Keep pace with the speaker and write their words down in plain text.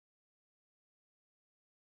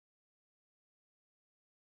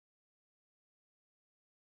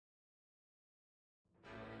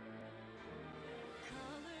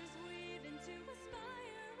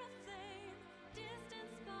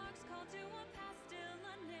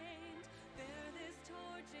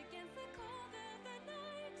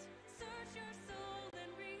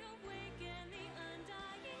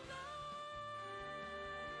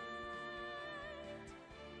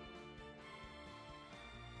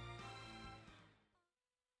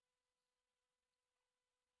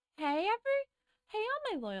Hey all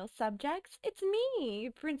my loyal subjects, it's me,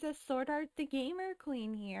 Princess Sword Art the Gamer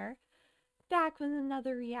Queen here, back with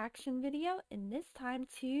another reaction video, and this time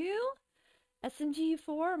to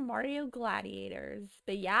SMG4 Mario Gladiators.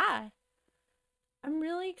 But yeah, I'm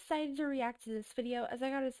really excited to react to this video, as I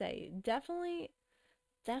gotta say, definitely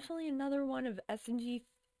another one of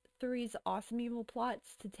SMG3's awesome evil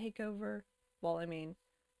plots to take over, well, I mean,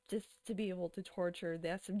 just to be able to torture the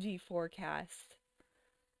SMG4 cast.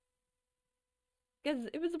 Because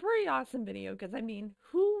it was a pretty awesome video, because, I mean,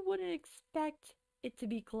 who wouldn't expect it to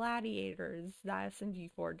be Gladiators that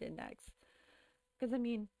SMG4 did next? Because, I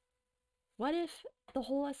mean, what if the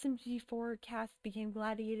whole SMG4 cast became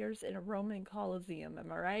Gladiators in a Roman Coliseum,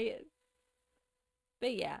 am I right?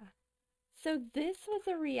 But yeah. So this was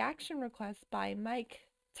a reaction request by Mike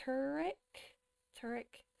Turek.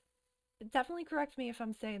 Definitely correct me if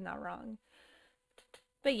I'm saying that wrong.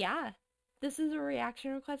 But yeah, this is a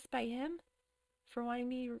reaction request by him for wanting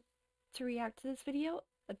me to react to this video.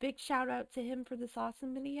 A big shout out to him for this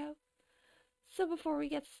awesome video. So before we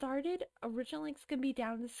get started, original links can be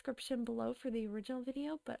down in the description below for the original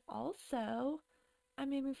video, but also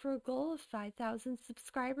I'm aiming for a goal of 5,000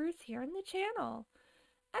 subscribers here on the channel.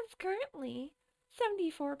 As currently,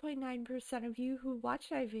 74.9% of you who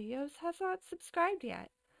watch my videos has not subscribed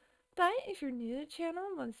yet. But if you're new to the channel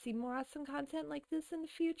and want to see more awesome content like this in the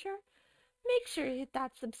future, make sure to hit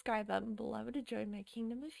that subscribe button below to join my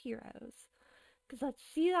kingdom of heroes. Because let's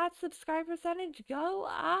see that subscribe percentage go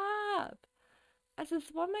up! As it's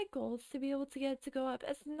one of my goals to be able to get it to go up,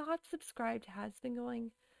 as not subscribed has been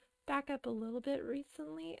going back up a little bit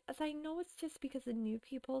recently, as I know it's just because of new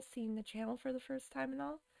people seeing the channel for the first time and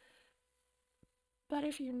all. But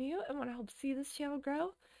if you're new and want to help see this channel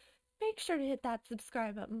grow, make sure to hit that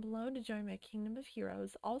subscribe button below to join my kingdom of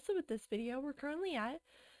heroes. Also with this video, we're currently at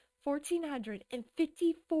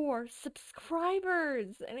 1,454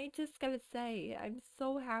 subscribers, and I just gotta say, I'm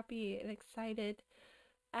so happy and excited,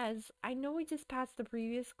 as I know we just passed the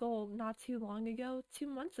previous goal not too long ago, 2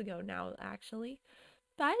 months ago now actually,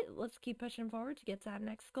 but let's keep pushing forward to get to that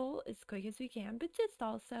next goal as quick as we can. But just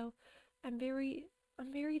also, I'm very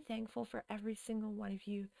thankful for every single one of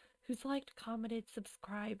you who's liked, commented,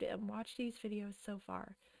 subscribed, and watched these videos so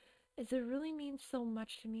far, as it really means so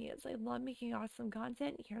much to me, as I love making awesome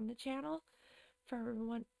content here on the channel for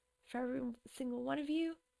every single one of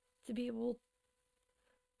you to be able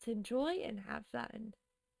to enjoy and have fun.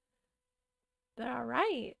 But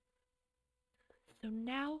alright, so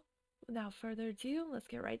now, without further ado, let's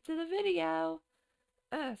get right to the video.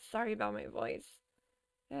 Sorry about my voice.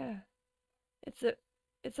 It's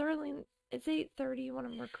early, it's 8:30 when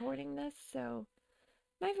I'm recording this, so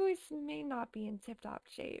my voice may not be in tip-top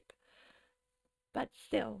shape. But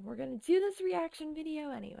still, we're gonna do this reaction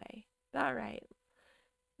video anyway. Alright,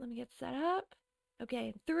 let me get set up.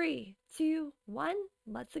 Okay, 3, 2, 1,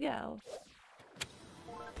 let's go.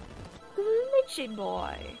 Glitchy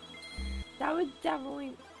boy. That would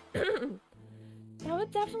definitely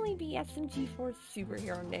be SMG4's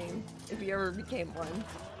superhero name if he ever became one.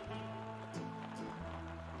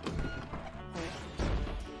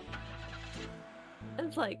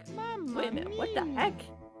 It's like, wait a minute, what the heck?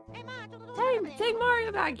 Hey, take Mario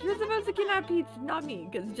back! You're supposed to kidnap Peach, not me,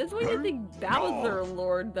 because just when you think Bowser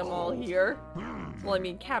lured them all here, well, I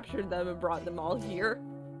mean, captured them and brought them all here,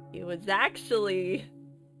 it was actually...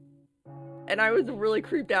 And I was really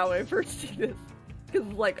creeped out when I first see this, because,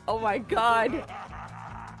 like, oh my god!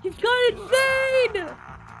 He's gone insane!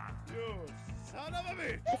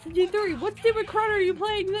 SMG3, what stupid crowd are you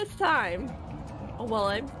playing this time?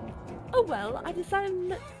 Oh well, I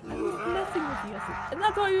decided I was messing with you, and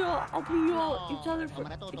that's why I'll put you all against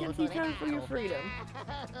each other for your freedom.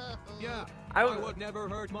 Yeah, I would never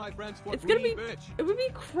hurt my friends for it would be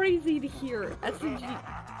crazy to hear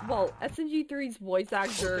SMG3's voice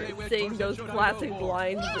actor saying those classic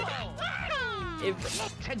lines if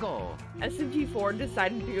SMG4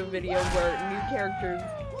 decided to do a video where new characters,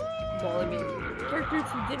 characters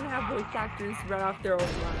who didn't have voice actors run off their own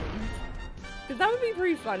lines. Because that would be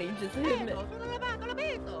pretty funny, just him,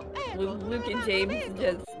 Luke and James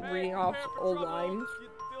just reading off old lines.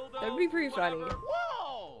 That would be pretty funny.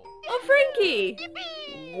 Oh, Frankie!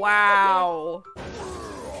 Wow!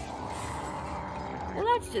 Well,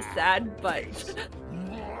 that's just sad, but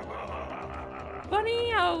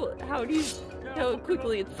funny how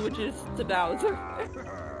quickly it switches to Bowser.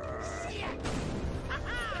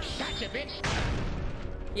 Gotcha, bitch.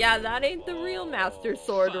 Yeah, that ain't the real Master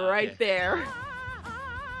Sword right there.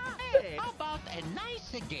 Hey, how about a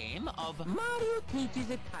nice game of Mario teaches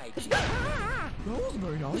a kite? That was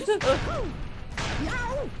very nice.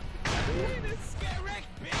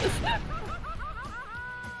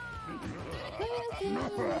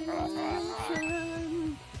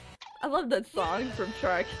 I love that song from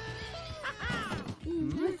Shrek.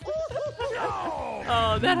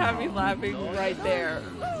 Oh, that had me laughing right there.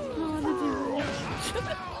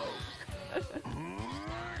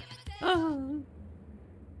 Oh.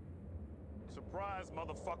 Surprise,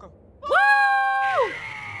 motherfucker. Woo!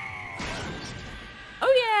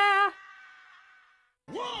 Oh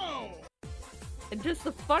yeah! Whoa! And just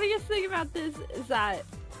the funniest thing about this is that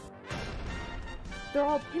they're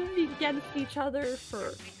all pinned against each other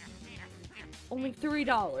for only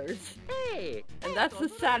 $3. Hey! And that's the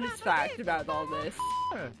saddest fact about all this.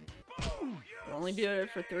 They're only doing it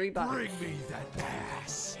for $3. Bring me that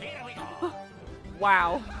ass.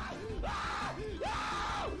 Wow.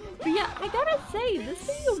 But yeah, I gotta say, this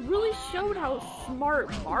video really showed how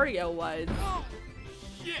smart Mario was.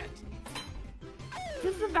 Shit!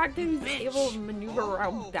 Just the fact that he's able to maneuver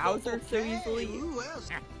around Bowser so easily.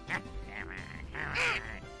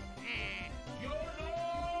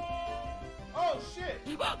 Oh shit!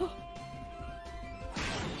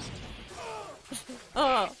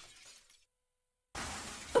 Oh.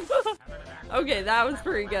 Okay, that was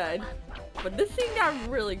pretty good. But this scene got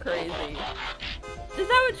really crazy.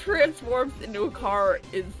 Just how it transforms into a car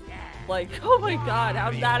is like, oh my god,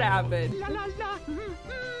 how'd that happen? La la la.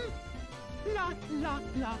 La la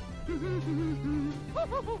la.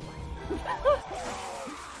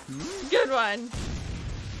 Good one.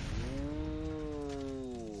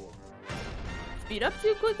 Speed up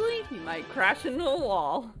too quickly, you might crash into a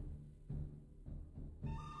wall.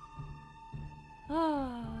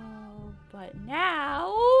 Oh, but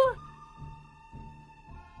now...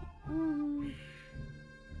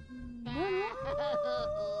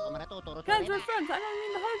 Guys, we're friends. I don't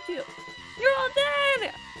mean to hurt you. You're all dead!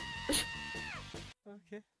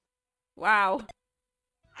 Okay. Wow.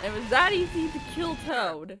 It was that easy to kill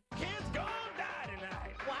Toad. Kids gonna die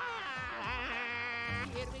tonight.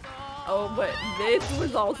 Here we go. Oh, but this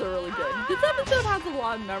was also really good. This episode has a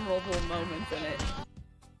lot of memorable moments in it.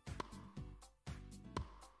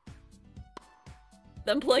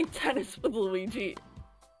 Them playing tennis with Luigi.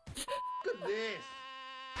 Look at this.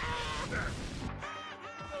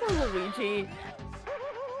 Poor Luigi.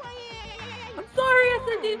 I'm sorry,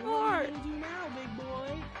 SMG4!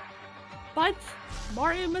 But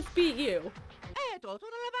Mario must beat you. Eto,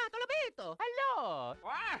 sono lavato, l'abito. Hello.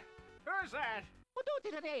 What? Who's that?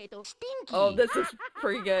 Stinky. Oh, this is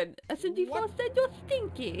pretty good. SMG4 said you're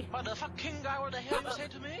stinky. Motherfucking guy, what the hell you say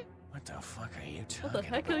to me? What the fuck are you What the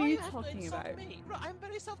heck are you talking about? Me? Bro, I'm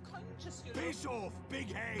very self-conscious, you know. Piss off,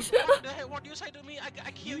 big head. What the hell? What do you say to me?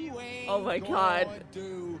 I kill you. Oh my god.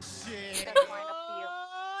 Do shit.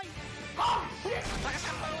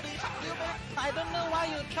 I don't know why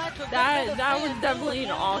you try to. That was definitely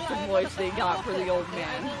an awesome voice they got for the old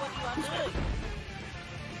man.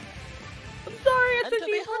 I'm sorry, And to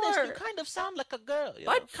be honest, you SMG4! kind of sound like a girl. You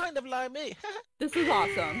What? know? Kind of like me. This is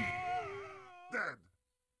awesome. Dead.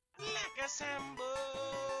 Like a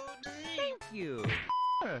somebody. Thank you.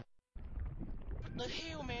 The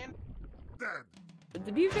hell, man. Dead. But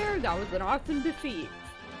to be fair, that was an awesome defeat.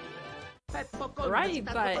 Right,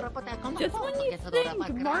 but just when you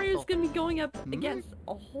think Mario's gonna be going up against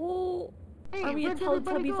a whole army of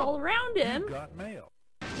Teletubbies all around him, Got mail.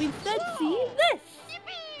 we instead see this!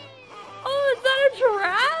 Oh, is that a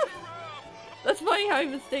giraffe? That's funny how he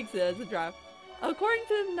mistakes it as a giraffe. According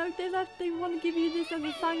to the note, they left, they want to give you this as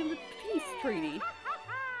a sign of the peace treaty.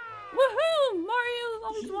 Woohoo! Mario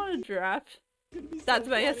always wanted a giraffe. That's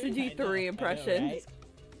my SMG3 impression.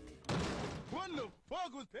 What the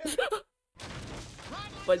fuck was that?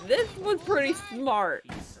 But this was pretty smart.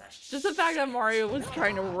 Just the fact that Mario was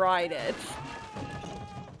trying to ride it.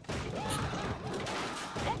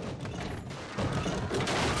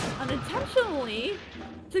 Unintentionally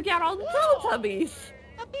took out all the Teletubbies.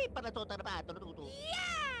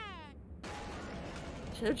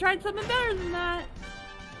 Should have tried something better than that.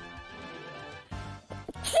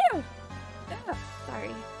 Phew! Ah, sorry.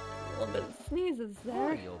 A little bit of sneezes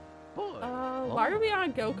there. Why are we on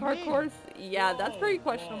a go-kart course? Yeah, that's pretty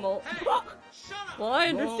questionable. Well, I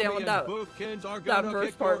understand what that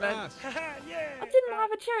first part meant. I didn't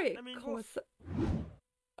have a cherry. Of course.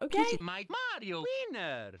 Okay. My Mario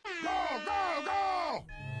winner. Go, go,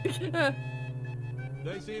 go!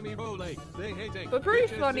 They see me rolling. They hate it. But pretty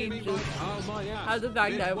Bitches funny see me just out my ass. how the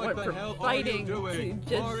fact that I Bitch, went what from the hell are fighting you to doing?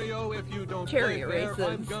 just Mario, if you don't chariot play fair, I'm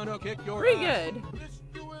races. gonna kick your Pretty ass. good.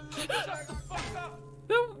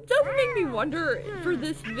 It does make me wonder for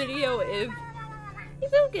this video if... Hey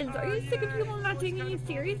Wilkins, are you sick of people not taking you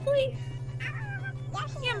seriously?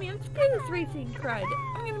 Yeah, man, screw this racing crud.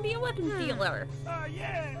 I'm gonna be a weapons dealer.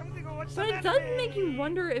 Yeah, I'm gonna go watch But some it does anime. make you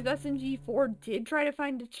wonder if SMG4 did try to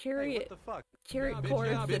find a Hey, chariot, what the fuck? chariot Yeah, course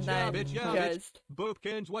bitch, and then bitch. just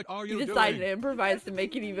Boopkins, what are you he decided doing? to improvise to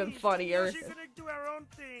make it even funnier. She's gonna do her own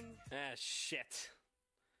thing. Ah, shit.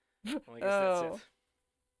 Well, I guess Oh. that's it.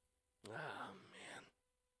 Oh,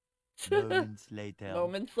 man. Moments later.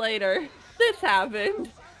 Moments later, this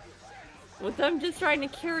happened. With them just trying to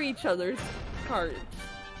carry each other's carts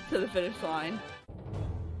to the finish line.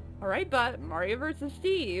 Alright, but Mario versus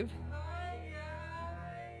Steve.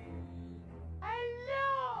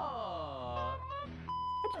 Hello.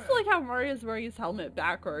 I just like how Mario's wearing his helmet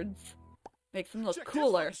backwards. Makes him look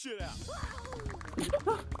cooler.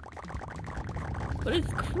 But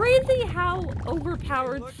it's crazy how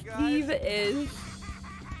overpowered Steve is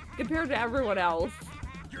compared to everyone else.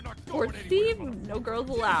 For Steve, no girls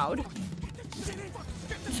allowed.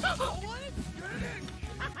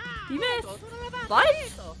 He missed. But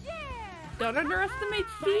don't underestimate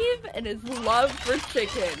Steve and his love for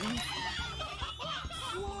chicken.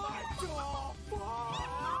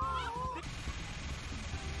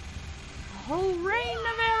 Whole rain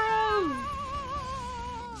of arrows!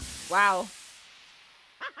 Wow.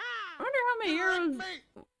 I wonder how many arrows.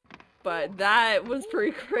 But that was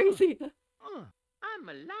pretty crazy. I'm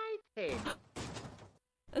a lighthead.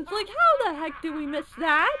 It's like, how the heck did we miss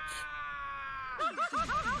that?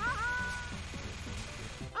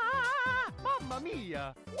 Mamma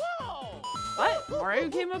mia! Whoa! But Mario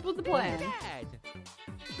came up with a plan. Dad!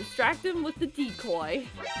 Distract him with the decoy.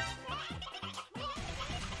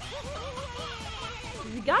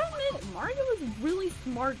 You gotta admit, Mario was really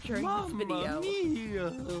smart during this video.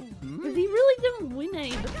 Because he really didn't win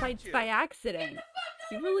any of the fights by accident.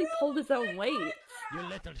 He really pulled his own weight. You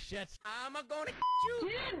little shit! I'm gonna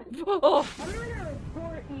you! Oh. I'm gonna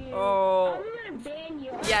report you. Oh. I'm gonna ban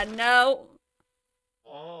you. Yeah, no.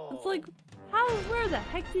 Oh. It's like, where the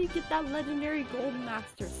heck did you get that legendary gold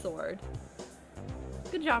master sword?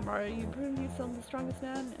 Good job, Mario. You proved yourself the strongest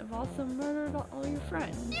man and also murdered all your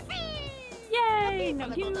friends. Yay! Now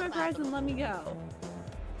give me my prize and let me go.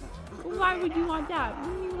 Why would you want that?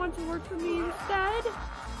 Wouldn't you want to work for me instead?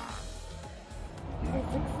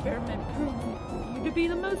 This experiment proves you to be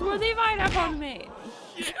the most worthy fight upon me.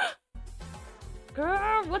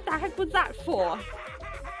 Girl, what the heck was that for?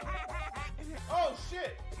 Oh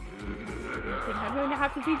shit! I think I'm going to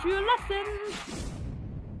have to teach you a lesson.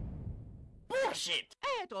 Bullshit!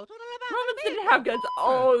 Romans didn't have guns.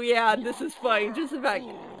 Oh yeah, this is funny. Just the fact.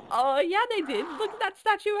 Oh yeah, they did. Look at that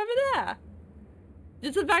statue over there.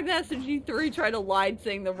 Just the fact that SMG3 tried to lie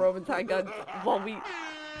saying the Romans had guns. Well,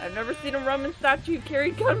 I've never seen a Roman statue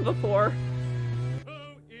carry a gun before.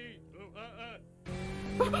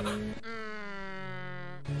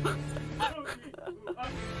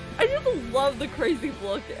 I just love the crazy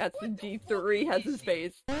look SMG3 has his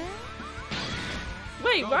face.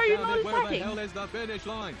 Wait, why are you not Where the attacking? hell is the finish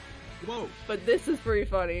line? Whoa, But this is pretty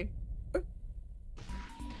funny.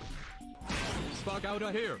 fuck out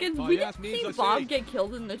of here. Because My we ass didn't needs see a Bob seat. get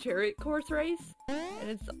killed in the chariot course race. And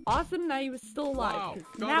it's awesome that he was still alive. Wow,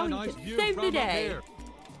 Because got now a he nice can view save from the up day. here.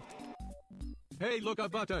 Hey, look, a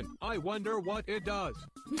button. I wonder what it does.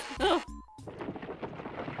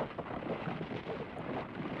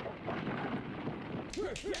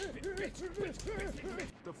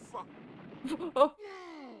 The fuck? Oh.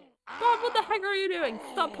 Bob, what the heck are you doing?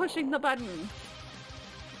 Stop pushing the button.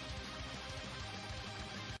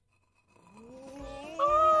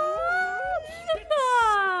 Oh,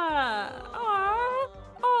 Simba!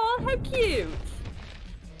 Oh, how cute!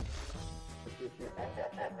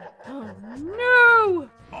 Oh no!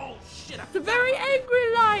 Oh shit! It's a very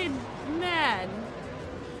angry lion man.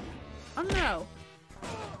 Oh no!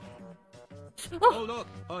 Oh, look,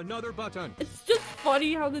 another button. It's just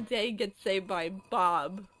funny how the day gets saved by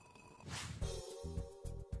Bob.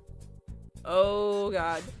 Oh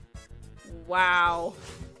god. Wow.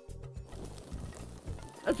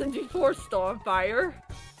 SMG4 still on fire.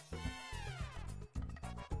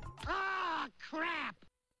 Ah, crap!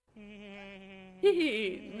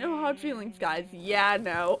 Hehe, no hard feelings, guys. Yeah,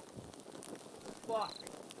 no. Fuck.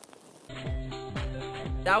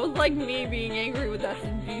 That was like me being angry with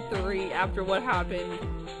SMG3 after what happened.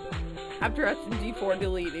 After SMG4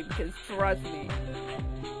 deleted, because trust me.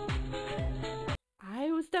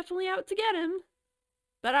 I was definitely out to get him.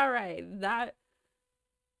 But alright, that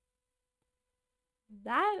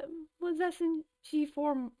was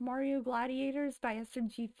SMG4 Mario Gladiators by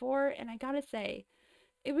SMG4, and I gotta say,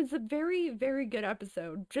 it was a very, very good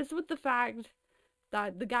episode. Just with the fact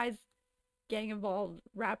that the guys getting involved,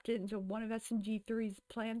 wrapped into one of SMG3's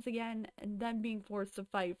plans again, and then being forced to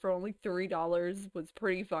fight for only $3 was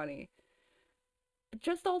pretty funny. But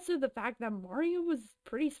just also the fact that Mario was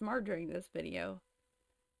pretty smart during this video.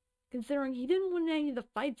 Considering he didn't win any of the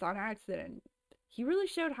fights on accident. He really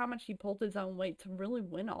showed how much he pulled his own weight to really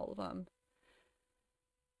win all of them.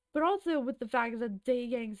 But also with the fact that Day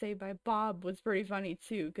getting saved by Bob was pretty funny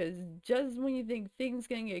too, because just when you think things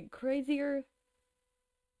gonna get crazier,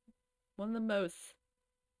 one of the most,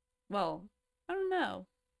 well, I don't know,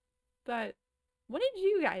 but what did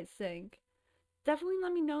you guys think? Definitely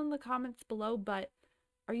let me know in the comments below, but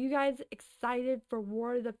are you guys excited for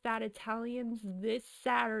War of the Fat Italians this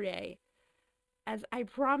Saturday? As I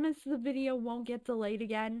promise the video won't get delayed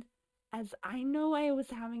again, as I know I was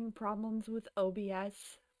having problems with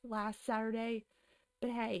OBS last Saturday,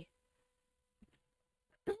 but hey.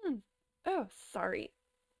 Oh, sorry.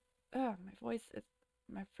 Oh,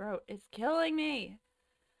 my throat is killing me.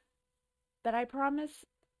 But I promise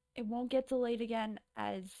it won't get delayed again,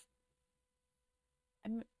 as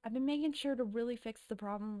I've been making sure to really fix the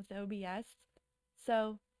problem with OBS.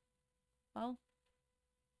 So, well,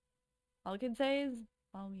 all I can say is,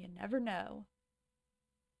 well, you never know.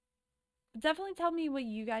 But definitely tell me what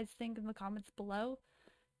you guys think in the comments below.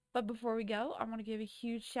 But before we go, I want to give a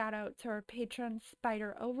huge shout out to our patron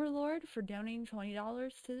Spider Overlord for donating $20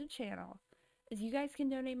 to the channel. As you guys can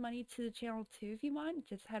donate money to the channel too if you want,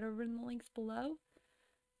 just head over in the links below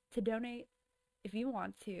to donate if you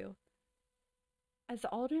want to. As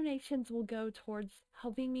all donations will go towards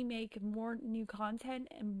helping me make more new content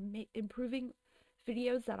and improving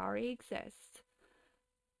videos that already exist.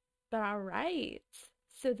 But alright,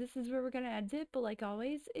 so this is where we're going to end it, but like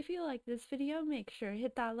always, if you like this video, make sure to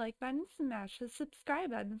hit that like button, smash the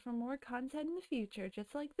subscribe button for more content in the future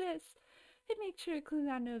just like this, and make sure to click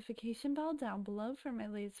that notification bell down below for my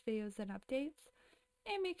latest videos and updates,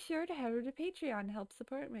 and make sure to head over to Patreon to help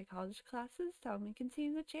support my college classes to help me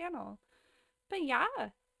continue the channel. But yeah,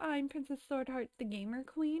 I'm Princess Swordheart the Gamer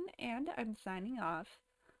Queen, and I'm signing off.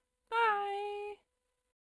 Bye!